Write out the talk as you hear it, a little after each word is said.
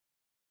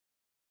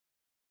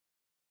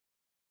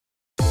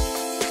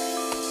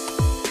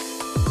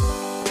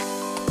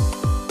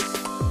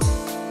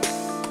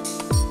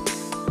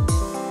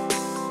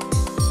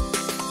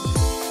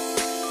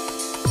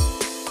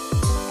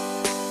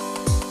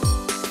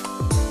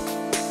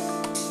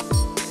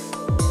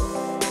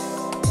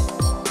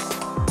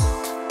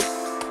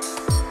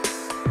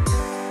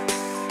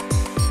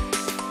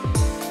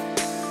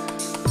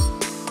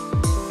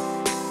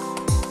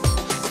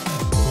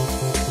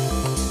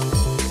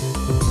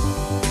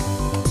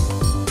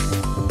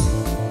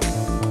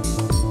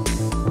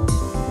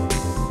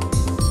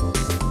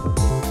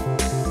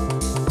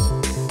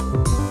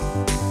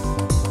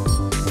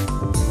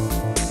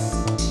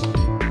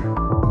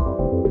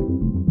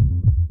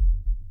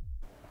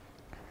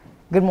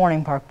Good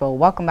morning, Parkville.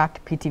 Welcome back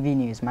to PTV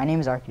News. My name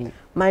is Arkadeep.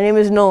 My name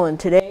is Nolan.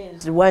 Today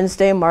is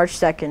Wednesday, March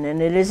 2nd,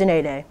 and it is an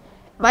A-Day.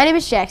 My name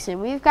is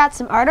Jackson. We've got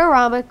some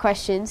Artorama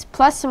questions,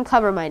 plus some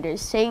club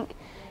reminders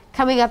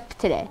coming up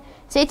today.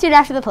 Stay tuned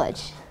after the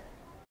pledge.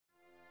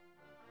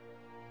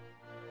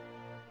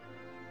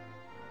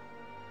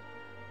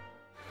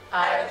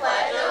 I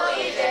pledge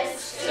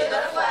allegiance to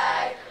the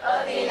flag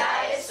of the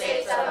United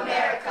States of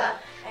America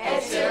and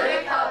to the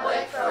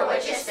republic for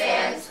which it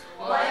stands,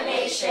 one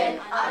nation,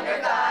 under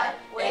God,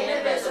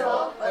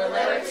 indivisible, with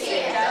liberty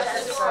and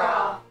justice for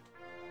all.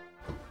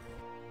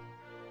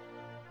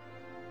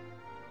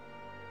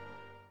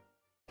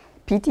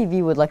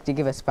 PTV would like to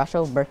give a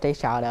special birthday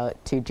shout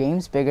out to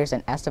James Biggers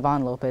and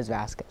Esteban Lopez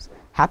Vasquez.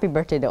 Happy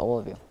birthday to all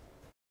of you.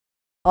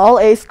 All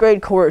 8th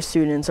grade chorus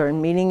students are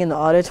meeting in the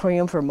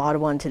auditorium for Mod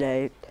 1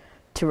 today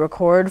to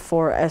record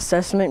for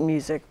assessment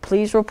music.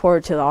 Please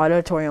report to the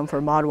auditorium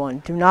for Mod 1.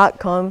 Do not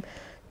come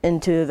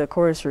into the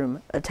chorus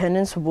room.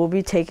 Attendance will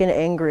be taken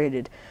and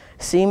graded.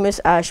 See Miss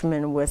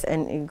Ashman with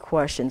any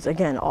questions.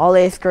 Again, all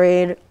 8th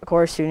grade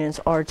chorus students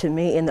are to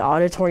meet in the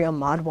auditorium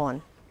Mod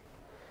 1.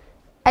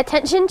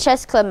 Attention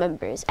chess club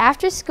members.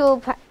 After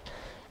school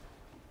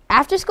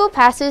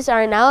passes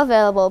are now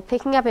available,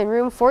 picking up in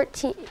room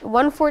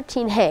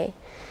 114A.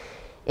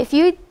 If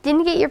you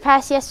didn't get your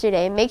pass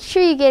yesterday, make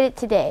sure you get it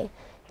today.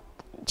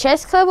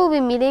 Chess Club will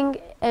be meeting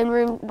in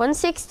room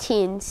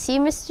 116. See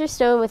Mr.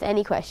 Stone with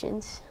any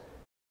questions.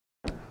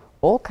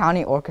 All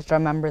county orchestra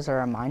members are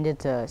reminded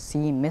to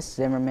see Miss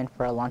Zimmerman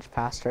for a lunch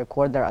pass to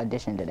record their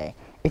audition today.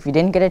 If you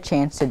didn't get a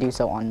chance to do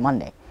so on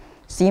Monday,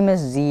 see Miss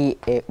Z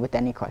with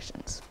any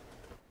questions.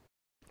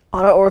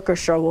 Our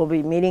orchestra will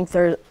be meeting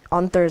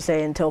on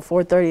Thursday until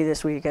 4:30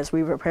 this week as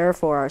we prepare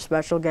for our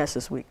special guest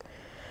this week.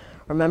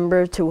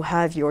 Remember to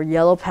have your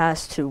yellow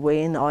pass to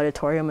wait in the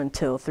auditorium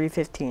until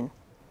 3:15.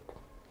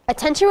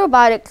 Attention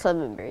robotic club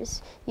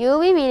members. You will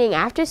be meeting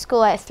after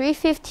school at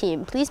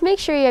 3:15. Please make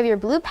sure you have your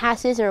blue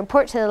passes and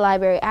report to the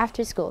library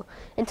after school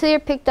until you're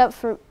picked up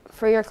for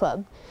your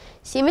club.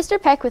 See Mr.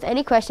 Peck with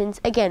any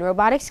questions. Again,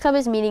 robotics club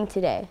is meeting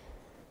today.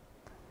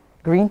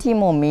 Green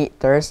Team will meet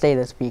Thursday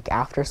this week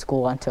after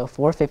school until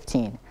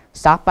 4:15.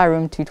 Stop by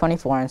room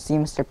 224 and see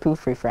Mr.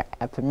 Poofrey for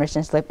a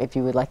permission slip if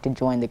you would like to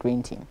join the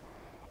Green Team.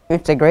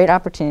 It's a great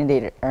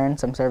opportunity to earn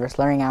some service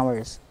learning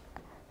hours.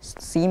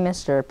 See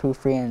Mr.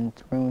 Poofrey in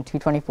room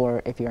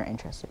 224 if you are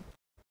interested.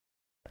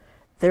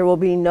 There will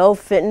be no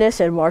fitness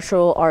and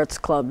martial arts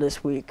club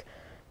this week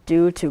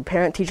due to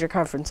parent-teacher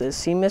conferences.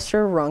 See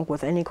Mr. Runk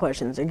with any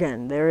questions.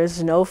 Again, there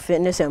is no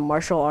fitness and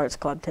martial arts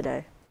club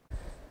today.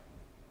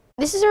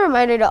 This is a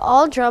reminder to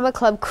all drama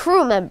club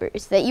crew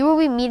members that you will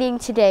be meeting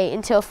today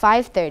until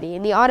 5:30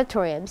 in the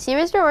auditorium. See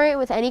Mr. Orient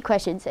with any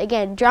questions.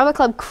 Again, drama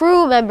club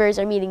crew members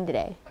are meeting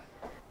today.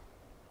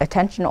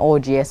 Attention all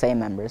GSA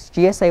members.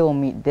 GSA will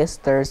meet this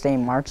Thursday,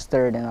 March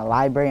 3rd in the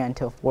library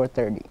until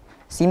 4:30.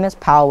 See Ms.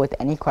 Powell with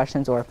any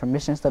questions or a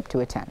permission slip to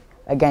attend.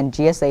 Again,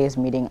 GSA is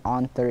meeting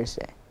on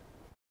Thursday.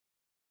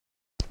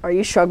 Are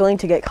you struggling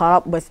to get caught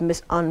up with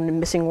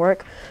missing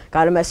work?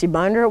 Got a messy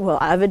binder? Well,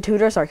 Avid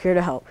Tutors are here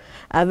to help.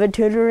 Avid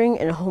Tutoring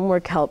and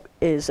Homework Help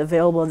is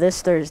available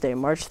this Thursday,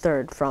 March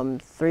 3rd from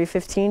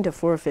 3:15 to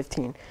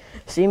 4:15.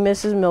 See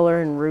Mrs.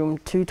 Miller in room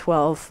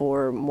 212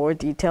 for more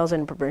details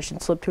and permission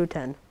slip to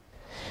attend.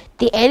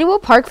 The annual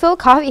Parkville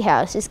Coffee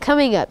House is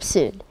coming up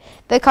soon.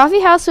 The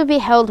coffee house will be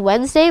held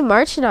Wednesday,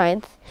 March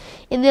 9th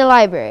in the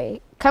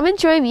library. Come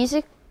enjoy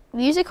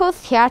musical,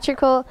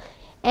 theatrical,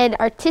 and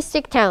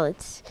artistic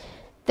talents.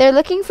 They're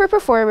looking for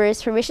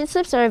performers. Permission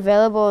slips are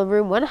available in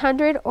room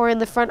 100 or in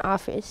the front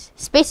office.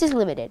 Space is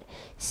limited.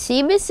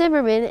 See Ms.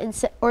 Zimmerman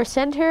or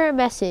send her a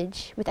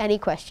message with any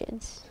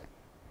questions.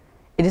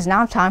 It is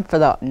now time for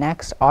the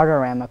next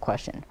Artorama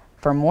question.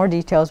 For more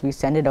details, we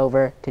send it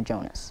over to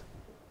Jonas.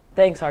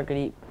 Thanks,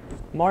 Arkadeep.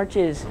 March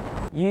is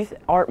Youth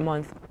Art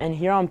Month, and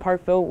here on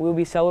Parkville, we'll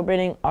be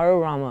celebrating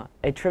Artorama,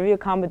 a trivia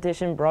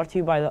competition brought to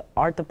you by the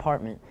Art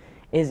Department.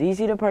 It is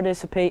easy to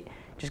participate.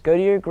 Just go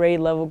to your grade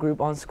level group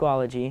on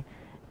Schoology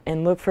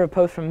and look for a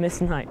post from Miss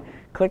Knight.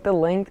 Click the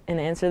link and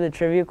answer the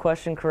trivia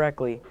question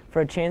correctly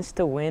for a chance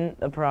to win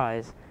the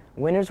prize.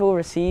 Winners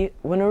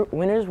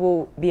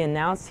will be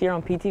announced here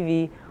on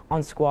PTV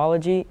on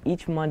Schoology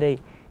each Monday.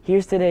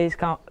 Here's today's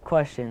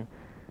question.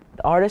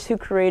 The artist who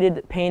created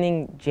the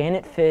painting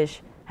Janet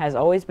Fish has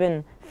always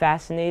been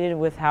fascinated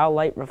with how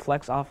light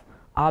reflects off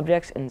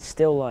objects in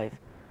still life.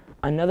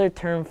 Another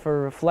term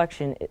for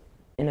reflection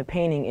in a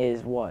painting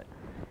is what?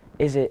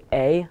 Is it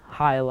A,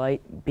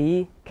 highlight,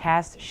 B,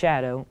 cast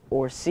shadow,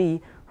 or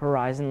C,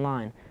 horizon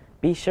line?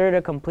 Be sure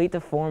to complete the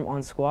form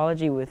on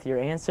Schoology with your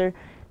answer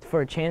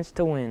for a chance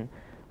to win.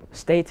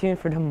 Stay tuned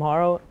for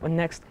tomorrow with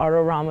next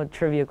Artorama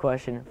trivia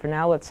question. For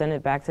now, let's send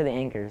it back to the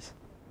anchors.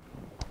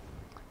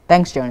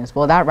 Thanks, Jonas.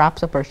 Well, that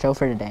wraps up our show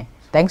for today.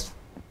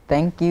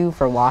 Thank you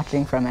for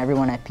watching from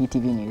everyone at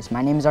PTV News.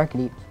 My name is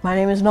Arkadeep. My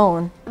name is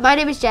Nolan. My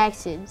name is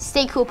Jackson.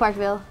 Stay cool,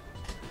 Parkville.